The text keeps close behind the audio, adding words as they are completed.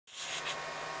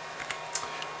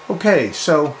Okay,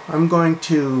 so I'm going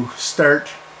to start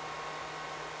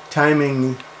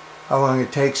timing how long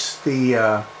it takes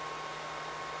the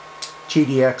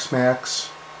Qidi X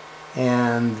Max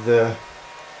and the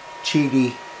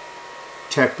Qidi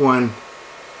Tech 1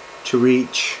 to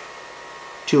reach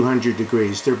 200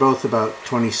 degrees. They're both about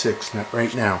 26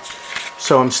 right now.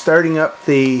 So I'm starting up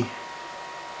the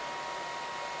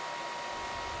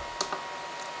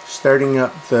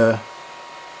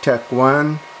Tech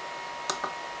 1.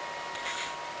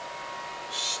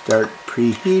 Start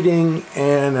preheating,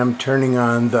 and I'm turning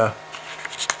on the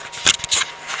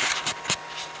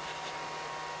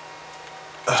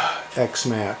X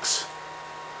Max.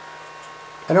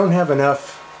 I don't have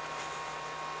enough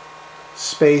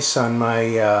space on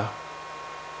my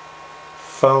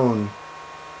phone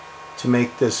to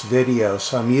make this video,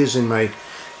 so I'm using my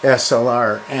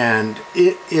SLR, and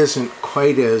it isn't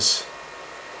quite as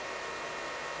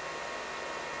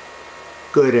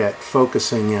good at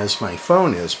focusing as my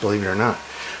phone is, believe it or not.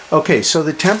 Okay, so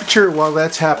the temperature, while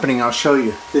that's happening, I'll show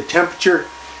you. The temperature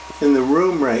in the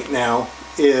room right now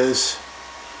is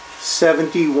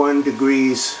 71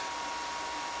 degrees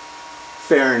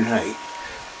Fahrenheit.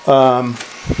 I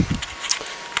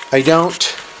don't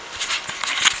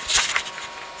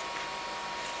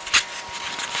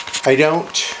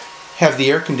have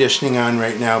the air conditioning on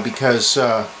right now because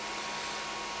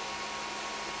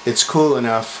it's cool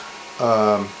enough.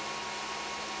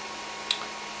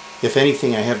 If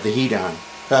anything, I have the heat on.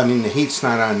 I mean, the heat's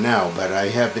not on now, but I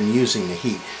have been using the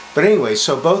heat. But anyway,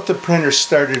 so both the printers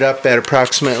started up at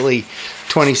approximately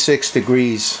 26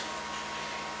 degrees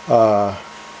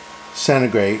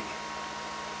centigrade.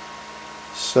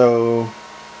 So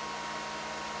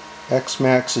X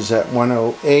Max is at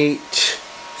 108.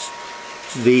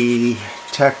 The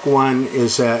Tech 1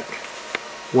 is at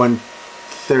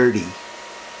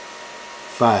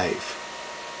 135.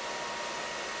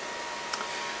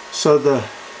 So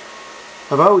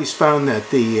I've always found that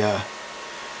the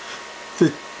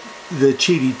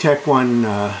Qidi Tech 1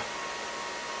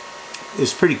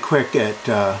 is pretty quick at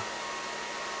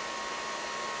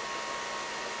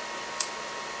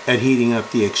heating up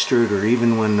the extruder,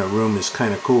 even when the room is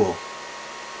kind of cool.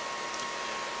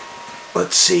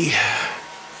 Let's see,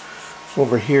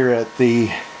 over here at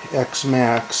the X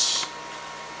Max,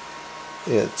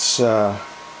 it's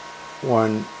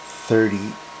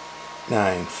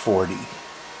 139.40.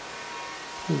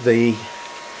 The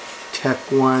Tech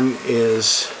 1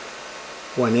 is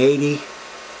 180.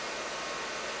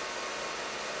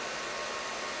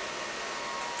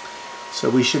 So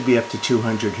we should be up to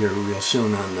 200 here real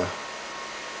soon on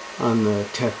the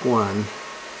Tech 1.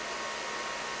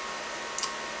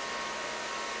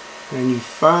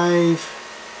 95,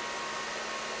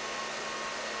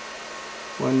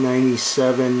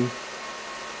 197.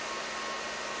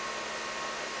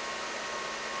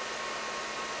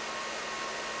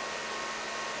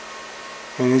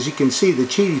 And as you can see, the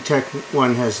Qidi Tech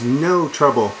 1 has no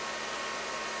trouble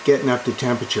getting up to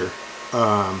temperature.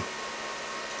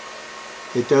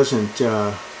 It doesn't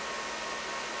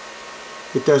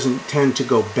tend to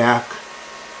go back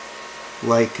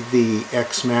like the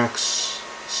X Max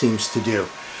seems to do.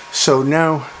 So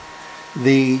now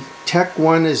the Tech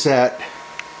 1 is at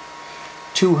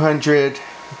 200,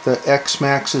 the X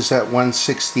Max is at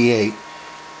 168,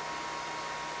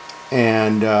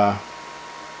 and I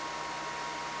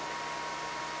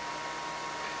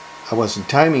wasn't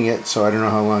timing it, so I don't know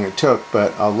how long it took,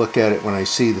 but I'll look at it when I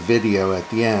see the video at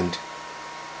the end.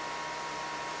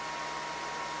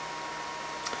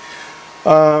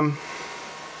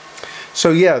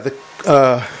 So yeah, the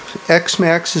X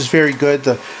Max is very good.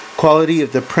 The quality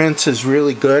of the prints is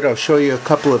really good. I'll show you a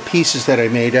couple of pieces that I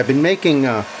made. I've been making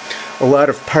a lot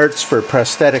of parts for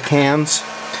prosthetic hands,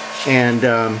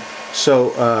 and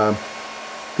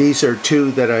these are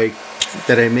two that I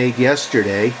made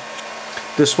yesterday.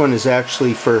 This one is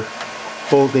actually for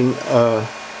holding a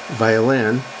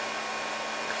violin.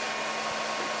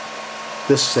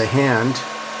 This is a hand,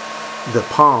 the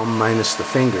palm minus the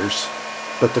fingers,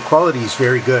 but the quality is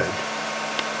very good.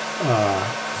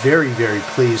 Very, very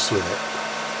pleased with it.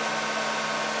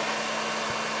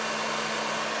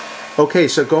 Okay,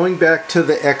 so going back to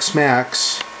the X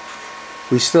Max,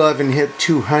 we still haven't hit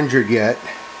 200 yet.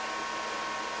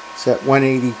 It's at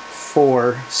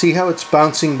 184. See how it's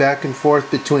bouncing back and forth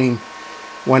between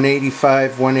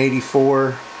 185,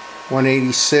 184,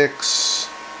 186,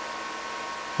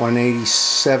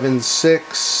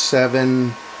 187.6,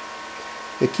 7.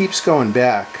 It keeps going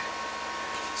back.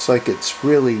 It's like it's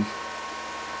really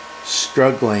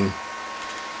struggling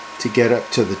to get up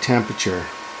to the temperature.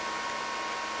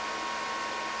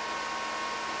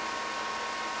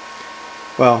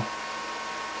 Well,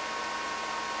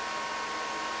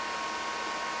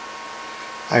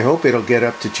 I hope it'll get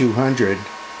up to 200,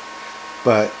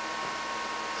 but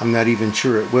I'm not even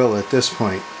sure it will at this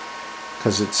point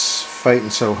because it's fighting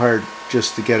so hard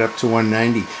just to get up to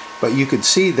 190. But you could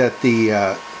see that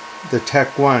the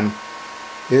Tech 1,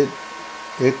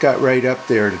 it got right up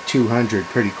there to 200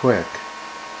 pretty quick.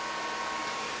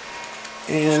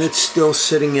 And it's still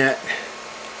sitting at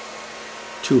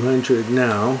 200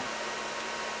 now.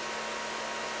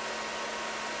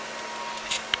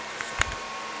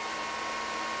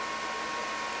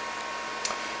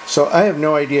 So I have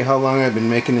no idea how long I've been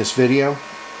making this video.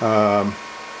 Well,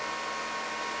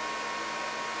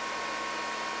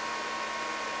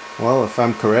 if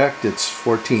I'm correct, it's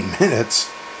 14 minutes.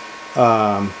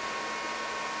 The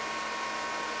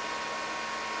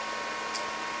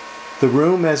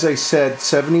room, as I said,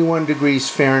 71 degrees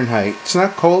Fahrenheit. It's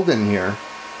not cold in here.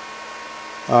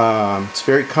 It's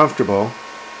very comfortable.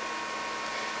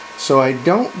 So I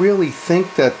don't really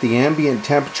think that the ambient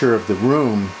temperature of the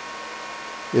room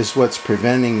is what's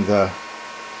preventing the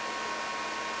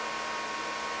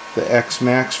X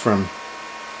Max from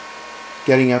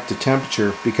getting up to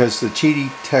temperature, because the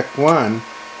Qidi Tech 1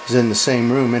 is in the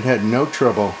same room. It had no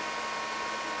trouble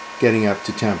getting up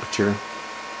to temperature.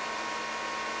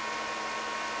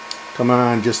 Come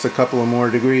on, just a couple of more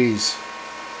degrees.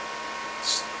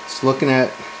 It's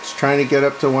trying to get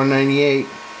up to 198,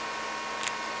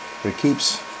 but it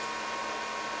keeps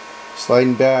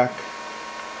sliding back.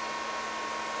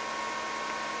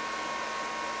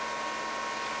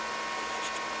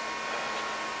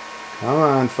 Come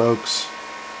on, folks.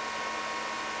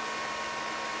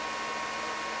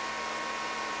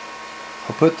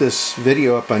 I'll put this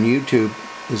video up on YouTube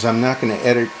because I'm not going to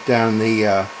edit down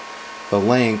the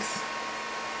length.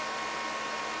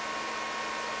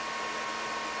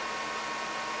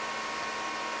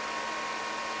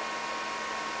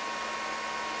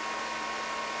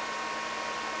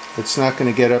 It's not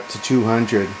going to get up to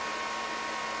 200.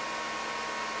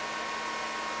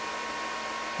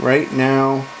 Right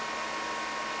now,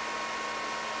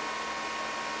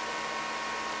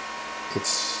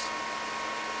 it's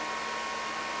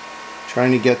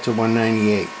trying to get to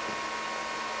 198.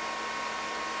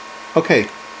 Okay,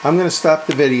 I'm going to stop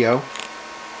the video,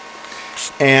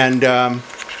 and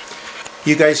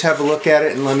you guys have a look at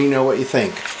it and let me know what you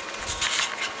think.